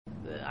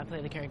I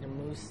play the character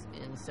Moose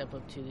in Step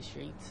Up to the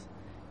Streets.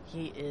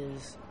 He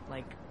is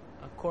like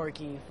a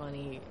quirky,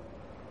 funny,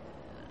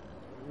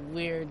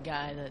 weird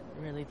guy that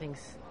really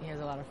thinks he has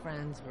a lot of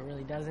friends, but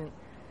really doesn't.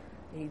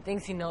 He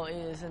thinks he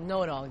is a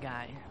know-it-all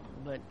guy,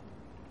 but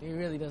he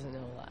really doesn't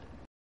know a lot.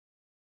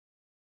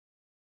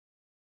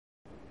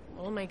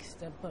 What makes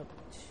Step Up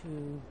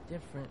 2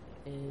 different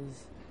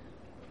is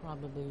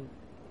probably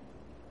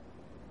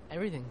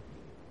everything,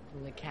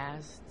 from the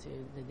cast to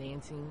the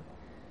dancing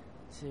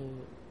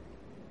to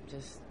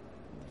just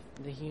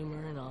the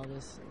humor and all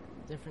this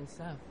different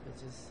stuff.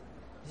 It's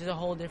just a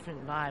whole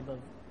different vibe of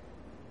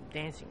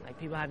dancing. Like,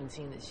 people haven't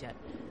seen this yet,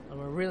 and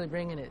we're really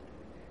bringing it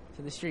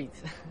to the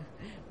streets.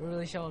 We're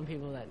really showing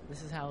people that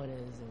this is how it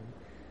is and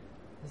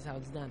this is how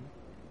it's done.